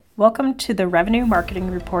Welcome to the Revenue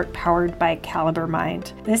Marketing Report powered by Caliber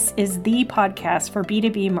Mind. This is the podcast for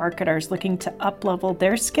B2B marketers looking to up-level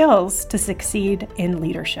their skills to succeed in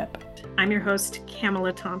leadership. I'm your host,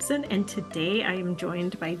 Kamala Thompson, and today I am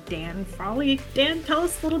joined by Dan Frawley. Dan, tell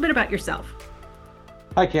us a little bit about yourself.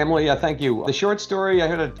 Hi, Kamala. Yeah, thank you. The short story, I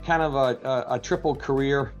had a kind of a triple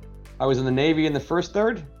career. I was in the Navy in the first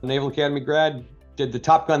third, Naval Academy grad, did the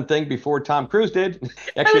Top Gun thing before Tom Cruise did.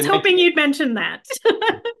 Actually, I was hoping you'd mention that.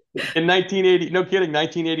 In 1980, no kidding,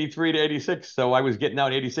 1983 to 86. So I was getting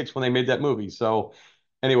out 86 when they made that movie. So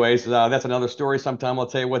anyways, that's another story. Sometime I'll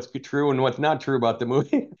tell you what's true and what's not true about the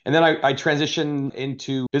movie. And then I transitioned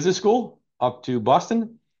into business school up to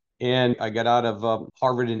Boston. And I got out of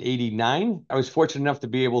Harvard in 89. I was fortunate enough to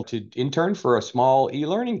be able to intern for a small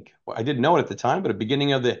e-learning. I didn't know it at the time, but a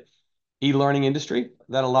beginning of the e-learning industry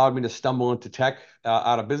that allowed me to stumble into tech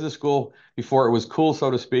out of business school before it was cool,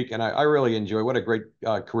 so to speak. And I really enjoy what a great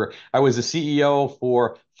career. I was a CEO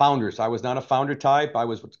for founders. I was not a founder type. I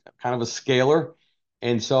was kind of a scaler.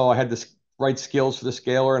 And so I had the right skills for the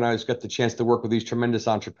scaler. And I just got the chance to work with these tremendous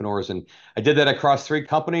entrepreneurs. And I did that across 3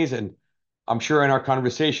 companies. And I'm sure in our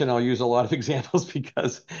conversation, I'll use a lot of examples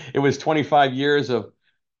because it was 25 years of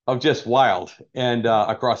just wild and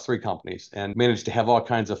across 3 companies, and managed to have all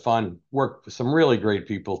kinds of fun, work with some really great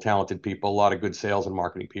people, talented people, a lot of good sales and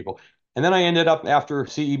marketing people. And then I ended up, after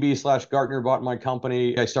CEB/Gartner bought my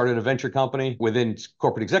company, I started a venture company within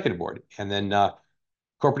Corporate Executive Board. And then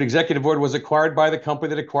Corporate Executive Board was acquired by the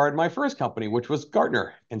company that acquired my first company, which was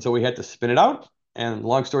Gartner. And so we had to spin it out. And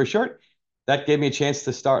long story short, that gave me a chance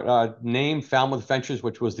to start name Falmouth Ventures,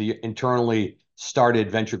 which was the internally started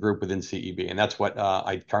venture group within CEB. And that's what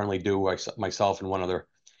I currently do, myself and one other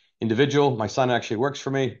individual. My son actually works for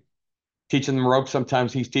me, teaching them ropes.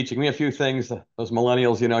 Sometimes he's teaching me a few things. Those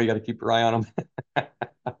millennials, you got to keep your eye on them.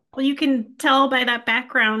 Well, you can tell by that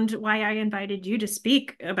background why I invited you to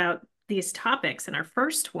speak about these topics. And our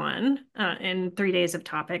first one in 3 days of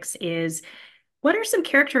topics is, what are some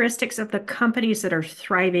characteristics of the companies that are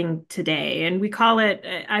thriving today? And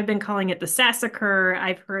I've been calling it the SaaSacre.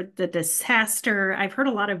 I've heard the disaster. I've heard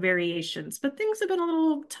a lot of variations, but things have been a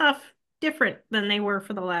little different than they were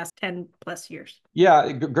for the last 10 plus years.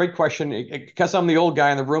 Yeah, great question. Because I'm the old guy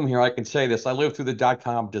in the room here, I can say this. I lived through the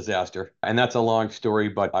dot-com disaster, and that's a long story,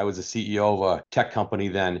 but I was a CEO of a tech company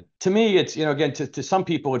then. To me, it's, again, to some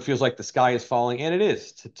people, it feels like the sky is falling, and it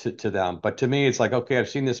is to them. But to me, it's like, okay, I've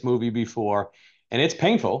seen this movie before. And it's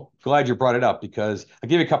painful. Glad you brought it up, because I'll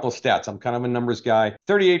give you a couple of stats. I'm kind of a numbers guy.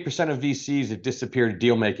 38% of VCs have disappeared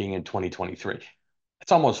deal making in 2023.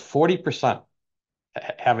 That's almost 40%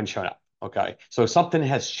 haven't shown up. Okay. So something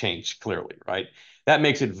has changed clearly, right? That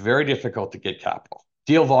makes it very difficult to get capital.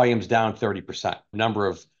 Deal volume's down 30%. Number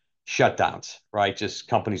of shutdowns, right? Just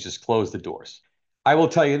companies just close the doors. I will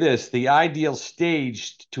tell you this, the ideal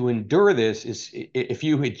stage to endure this is if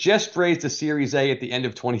you had just raised a Series A at the end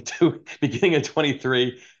of 22, beginning of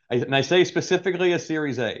 23, and I say specifically a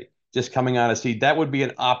Series A, just coming out of seed, that would be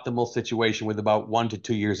an optimal situation with about 1 to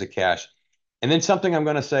 2 years of cash. And then something I'm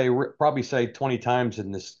going to probably say 20 times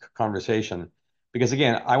in this conversation, because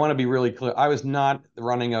again, I want to be really clear. I was not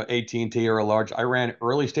running a AT&T or a large, I ran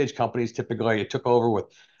early stage companies. Typically, I took over with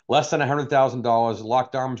less than $100,000,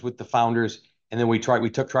 locked arms with the founders. And then we tried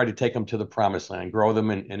to take them to the promised land, grow them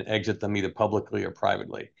and exit them either publicly or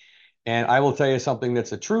privately. And I will tell you something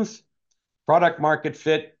that's a truth. Product market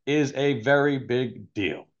fit is a very big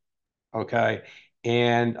deal. Okay.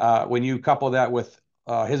 And when you couple that with,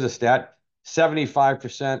 here's a stat,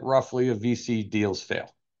 75% roughly of VC deals fail.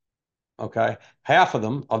 Okay. Half of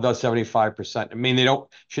them, of those 75%,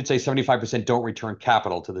 they 75% don't return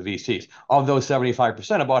capital to the VCs. Of those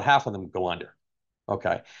 75%, about half of them go under.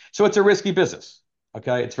 Okay. So it's a risky business.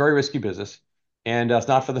 Okay. It's very risky business. And it's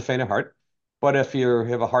not for the faint of heart. But if you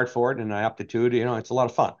have a heart for it and an aptitude, it's a lot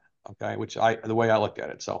of fun. Okay. The way I look at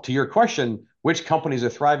it. So to your question, which companies are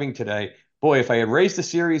thriving today? Boy, if I had raised the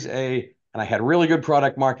Series A and I had really good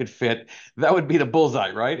product market fit, that would be the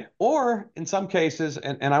bullseye, right? Or in some cases,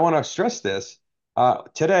 and I want to stress this,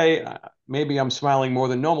 today, maybe I'm smiling more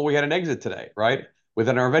than normal. We had an exit today, right?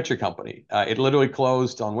 Within our venture company. It literally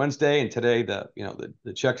closed on Wednesday, and today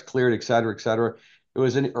the checks cleared, et cetera, et cetera. It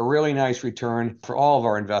was a really nice return for all of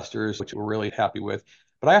our investors, which we're really happy with.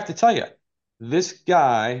 But I have to tell you, this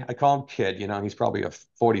guy, I call him Kid, he's probably a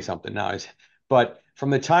 40-something now. But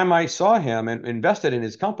from the time I saw him and invested in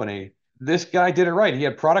his company, this guy did it right. He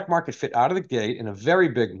had product market fit out of the gate in a very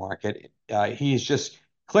big market. He's just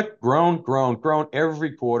grown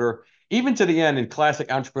every quarter. Even to the end, in classic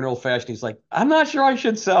entrepreneurial fashion, he's like, I'm not sure I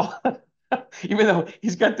should sell. Even though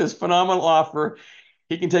he's got this phenomenal offer,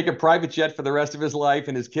 he can take a private jet for the rest of his life,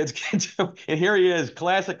 and his kids can too. And here he is,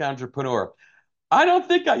 classic entrepreneur. I don't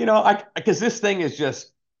think I because this thing is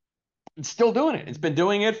just it's still doing it. It's been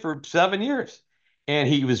doing it for 7 years, and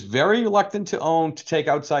he was very reluctant to take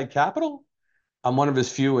outside capital. I'm one of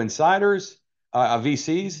his few insiders,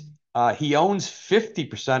 VCs. He owns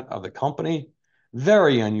 50% of the company.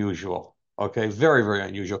 Very unusual. Okay, very, very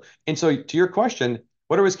unusual. And so, to your question,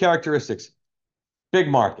 what are his characteristics? Big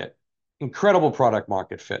market, incredible product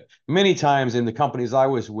market fit. Many times in the companies I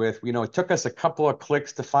was with, it took us a couple of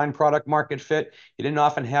clicks to find product market fit. You didn't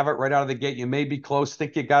often have it right out of the gate. You may be close,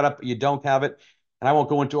 think you got it, but you don't have it. And I won't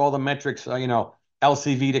go into all the metrics,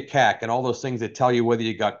 LCV to CAC and all those things that tell you whether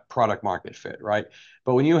you got product market fit, right?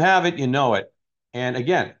 But when you have it, you know it. And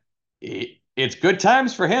again, it's good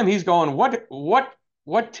times for him. He's going,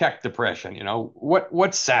 what tech depression?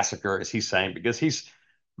 What SaaSacre is he saying? Because he's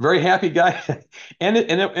very happy guy. And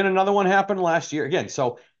another one happened last year again.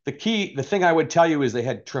 So the thing I would tell you is they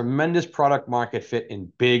had tremendous product market fit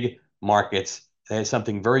in big markets. They had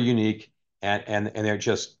something very unique, and they're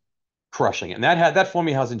just crushing it. And that for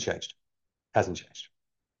me hasn't changed. Hasn't changed.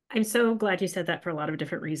 I'm so glad you said that for a lot of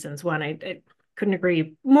different reasons. One, I couldn't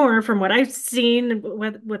agree more from what I've seen,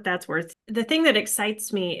 what that's worth. The thing that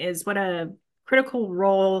excites me is what a critical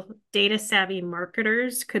role data savvy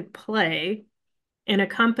marketers could play in a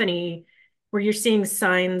company where you're seeing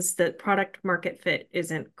signs that product market fit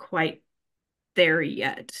isn't quite there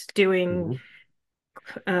yet. Doing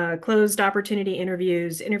Mhm. closed opportunity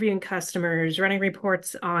interviews, interviewing customers, running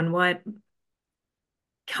reports on what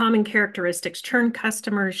common characteristics churn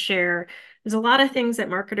customers share. There's a lot of things that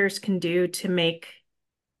marketers can do to make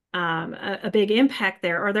a big impact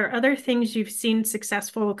there. Are there other things you've seen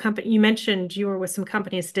successful company? You mentioned you were with some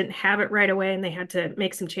companies that didn't have it right away and they had to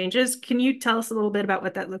make some changes. Can you tell us a little bit about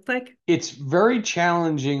what that looked like? It's very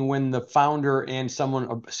challenging when the founder and a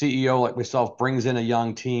CEO like myself, brings in a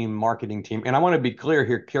young team, marketing team. And I want to be clear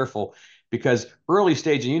here, careful, because early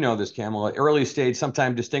stage, and you know this, Kamala, early stage,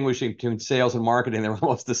 sometimes distinguishing between sales and marketing, they're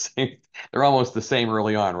almost the same. They're almost the same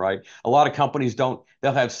early on, right? A lot of companies they'll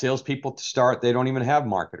have salespeople to start. They don't even have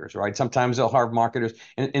marketers, right? Sometimes they'll have marketers.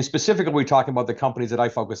 And specifically, we're talking about the companies that I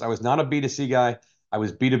focus. I was not a B2C guy. I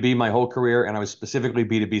was B2B my whole career, and I was specifically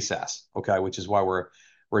B2B SaaS, okay, which is why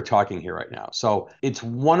we're talking here right now. So it's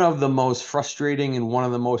one of the most frustrating and one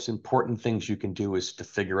of the most important things you can do is to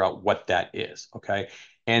figure out what that is. Okay.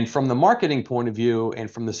 And from the marketing point of view and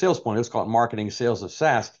from the sales point, let's call it marketing sales of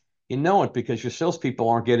SaaS, you know it because your salespeople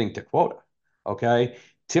aren't getting to quota. Okay.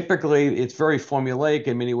 Typically, it's very formulaic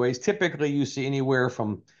in many ways. Typically, you see anywhere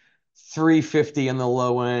from 350 in the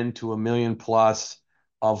low end to a million plus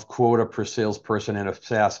of quota per salesperson in a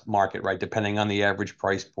SaaS market, right? Depending on the average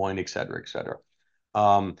price point, et cetera, et cetera.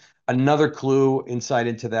 Um, Another clue insight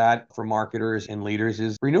into that for marketers and leaders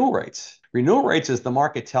is renewal rates. Renewal rates is the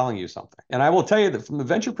market telling you something. And I will tell you that from the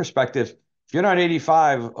venture perspective, if you're not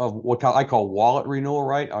 85 of what I call wallet renewal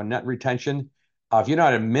rate or net retention, if you're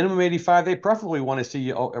not at minimum 85, they preferably want to see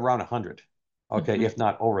you around 100. Okay, Mhm. if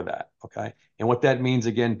not over that. Okay. And what that means,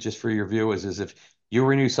 again, just for your view, is if you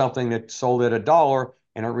renew something that sold at $1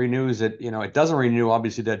 and it renews it, it doesn't renew,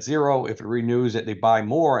 obviously that's zero. If it renews it, they buy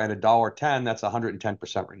more at $1.10, that's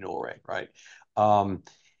 110% renewal rate, right? And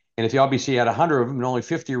if you obviously had 100 of them and only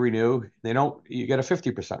 50 renew, you get a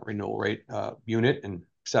 50% renewal rate unit and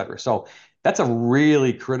et cetera. So that's a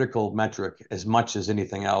really critical metric as much as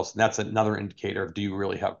anything else. And that's another indicator of do you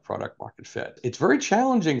really have product market fit? It's very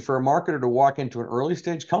challenging for a marketer to walk into an early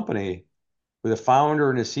stage company with a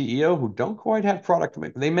founder and a CEO who don't quite have product.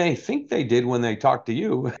 They may think they did when they talk to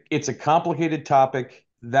you. It's a complicated topic.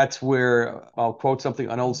 That's where I'll quote something,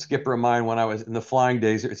 an old skipper of mine when I was in the flying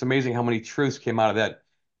days. It's amazing how many truths came out of that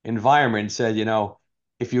environment and said,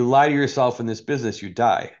 if you lie to yourself in this business, you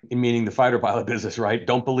die. Meaning the fighter pilot business, right?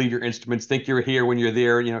 Don't believe your instruments. Think you're here when you're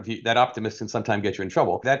there. That optimist can sometimes get you in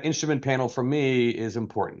trouble. That instrument panel for me is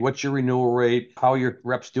important. What's your renewal rate? How are your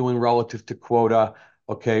reps doing relative to quota?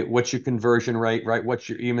 Okay, what's your conversion rate, right? What's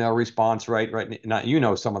your email response rate, right?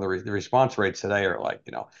 Now, some of the response rates today are like,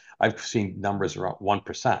 I've seen numbers around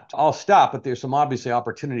 1%. I'll stop, but there's some obviously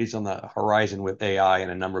opportunities on the horizon with AI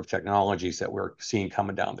and a number of technologies that we're seeing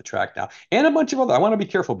coming down the track now, and a bunch of other. I want to be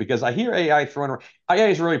careful because I hear AI thrown around. AI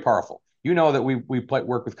is really powerful. You know that we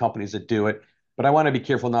work with companies that do it, but I want to be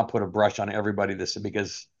careful not put a brush on everybody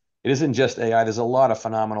because it isn't just AI. There's a lot of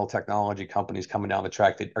phenomenal technology companies coming down the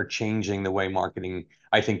track that are changing the way marketing,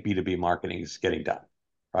 I think B2B marketing is getting done,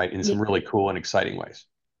 right? In Yeah. some really cool and exciting ways.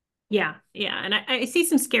 Yeah, yeah. And I see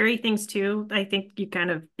some scary things too. I think you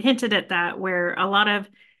kind of hinted at that, where a lot of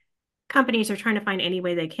companies are trying to find any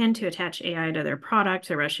way they can to attach AI to their product.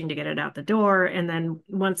 They're rushing to get it out the door. And then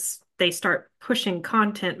once they start pushing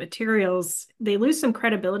content materials, they lose some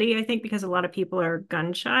credibility, I think, because a lot of people are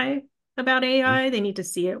gun shy about AI. They need to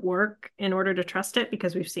see it work in order to trust it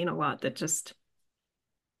because we've seen a lot that just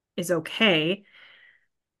is okay.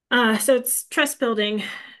 So it's trust building.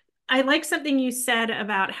 I like something you said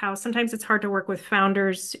about how sometimes it's hard to work with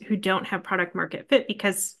founders who don't have product market fit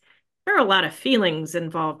because there are a lot of feelings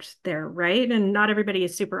involved there, right? And not everybody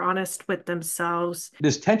is super honest with themselves.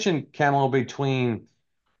 This tension, Camel, between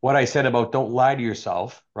what I said about don't lie to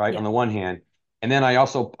yourself, right, on Yeah. the one hand, and then I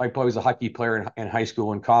was a hockey player in high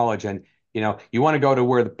school and college, and you want to go to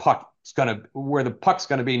where the puck's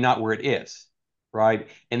gonna be, not where it is, right?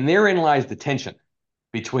 And therein lies the tension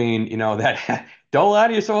between that don't lie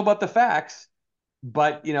to yourself about the facts,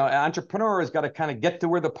 but an entrepreneur has got to kind of get to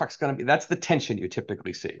where the puck's going to be. That's the tension you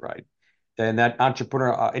typically see, right? And that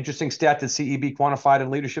entrepreneur, interesting stat that CEB quantified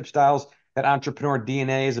in leadership styles, that entrepreneur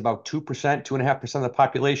DNA is about 2%, 2.5% of the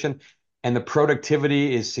population. And the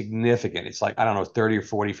productivity is significant. It's like, I don't know, 30 or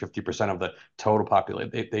 40, 50% of the total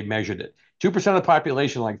population. They measured it. 2% of the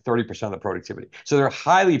population, like 30% of the productivity. So they're a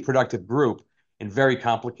highly productive group and very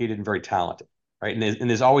complicated and very talented, right? And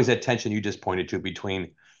there's always that tension you just pointed to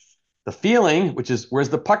between the feeling, which is where's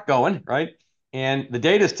the puck going, right? And the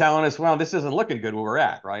data is telling us, well, this isn't looking good where we're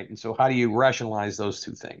at, right? And so how do you rationalize those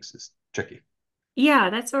two things is tricky. Yeah,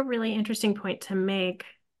 that's a really interesting point to make.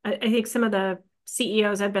 I think some of the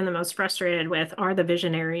CEOs I've been the most frustrated with are the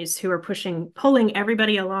visionaries who are pulling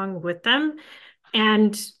everybody along with them.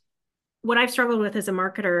 And what I've struggled with as a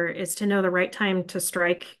marketer is to know the right time to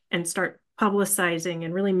strike and start publicizing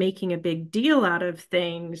and really making a big deal out of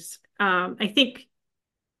things. I think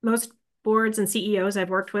most boards and CEOs I've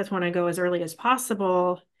worked with want to go as early as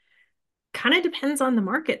possible. Kind of depends on the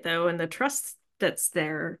market though, and the trust that's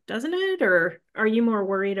there, doesn't it? Or are you more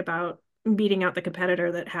worried about beating out the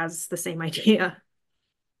competitor that has the same idea?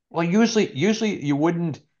 Well, usually you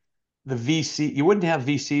wouldn't have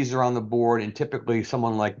VCs around the board, and typically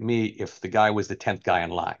someone like me, if the guy was the 10th guy in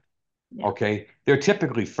line, Yeah. okay, they're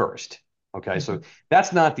typically first. Okay, so Mhm.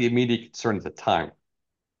 that's not the immediate concern at the time.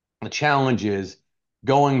 The challenge is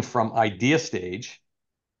going from idea stage,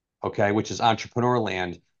 okay, which is entrepreneur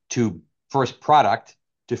land, to first product,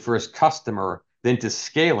 to first customer, then to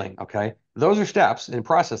scaling, okay? Those are steps in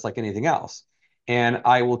process like anything else. And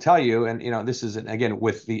I will tell you, and this is again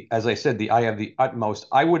with as I said, I have the utmost.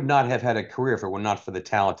 I would not have had a career if it were not for the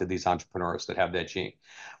talent of these entrepreneurs that have that gene.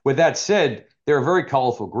 With that said, they're a very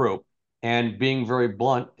colorful group, and being very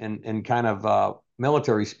blunt and kind of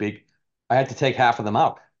military speak, I had to take half of them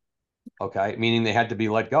out, okay, meaning they had to be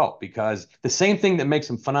let go because the same thing that makes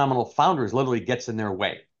them phenomenal founders literally gets in their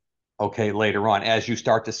way, okay, later on as you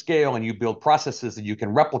start to scale and you build processes that you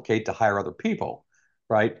can replicate to hire other people,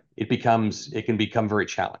 right? It can become very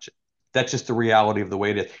challenging. That's just the reality of the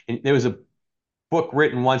way it is. And there was a book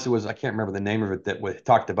written once, it was, I can't remember the name of it, that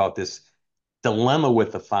talked about this dilemma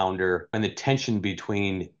with the founder and the tension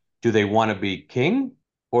between, do they want to be king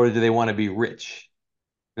or do they want to be rich?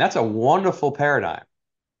 And that's a wonderful paradigm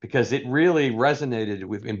because it really resonated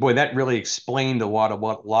with, and boy, that really explained a lot of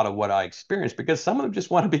what I experienced because some of them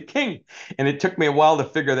just want to be king. And it took me a while to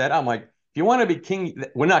figure that out. I'm like, if you want to be king,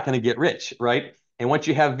 we're not going to get rich, right? And once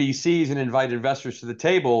you have VCs and invite investors to the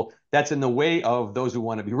table, that's in the way of those who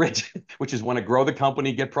want to be rich, which is want to grow the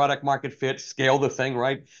company, get product market fit, scale the thing,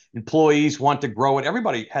 right? Employees want to grow it.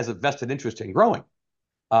 Everybody has a vested interest in growing.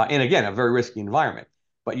 And again, a very risky environment.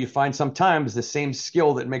 But you find sometimes the same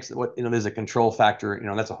skill that makes it what, there's a control factor,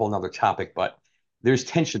 that's a whole nother topic, but there's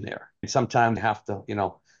tension there. And sometimes you have to,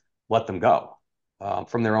 let them go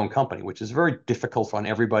from their own company, which is very difficult on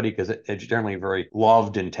everybody because it's generally very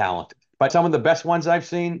loved and talented. But some of the best ones I've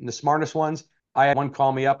seen, the smartest ones, I had one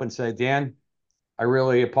call me up and say, Dan, I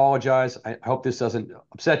really apologize. I hope this doesn't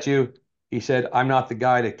upset you. He said, I'm not the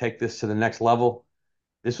guy to take this to the next level.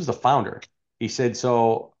 This was the founder. He said,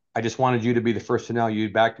 so I just wanted you to be the first to know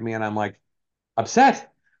you'd back me. And I'm like,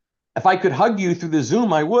 upset. If I could hug you through the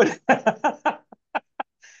Zoom, I would.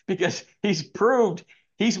 Because he's proved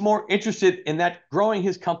he's more interested in that growing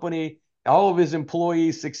his company, all of his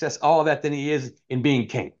employees' success, all of that than he is in being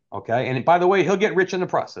king. Okay. And by the way, he'll get rich in the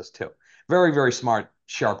process too. Very, very smart,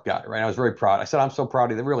 sharp guy, right? I was very proud. I said, I'm so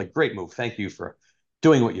proud of you. Really great move. Thank you for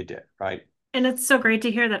doing what you did, right? And it's so great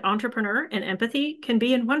to hear that entrepreneur and empathy can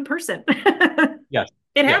be in one person. Yes.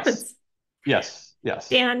 It Yes. happens. Yes. Yes.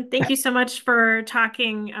 Dan, thank you so much for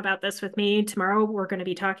talking about this with me. Tomorrow, we're going to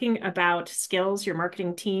be talking about skills your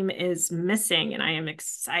marketing team is missing, and I am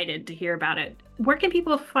excited to hear about it. Where can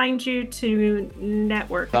people find you to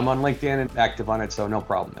network? I'm on LinkedIn and active on it, so no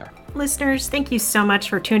problem there. Listeners, thank you so much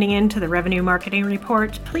for tuning in to the Revenue Marketing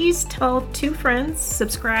Report. Please tell 2 friends,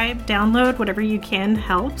 subscribe, download, whatever you can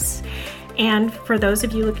helps. And for those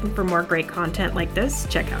of you looking for more great content like this,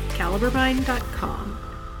 check out calibermind.com.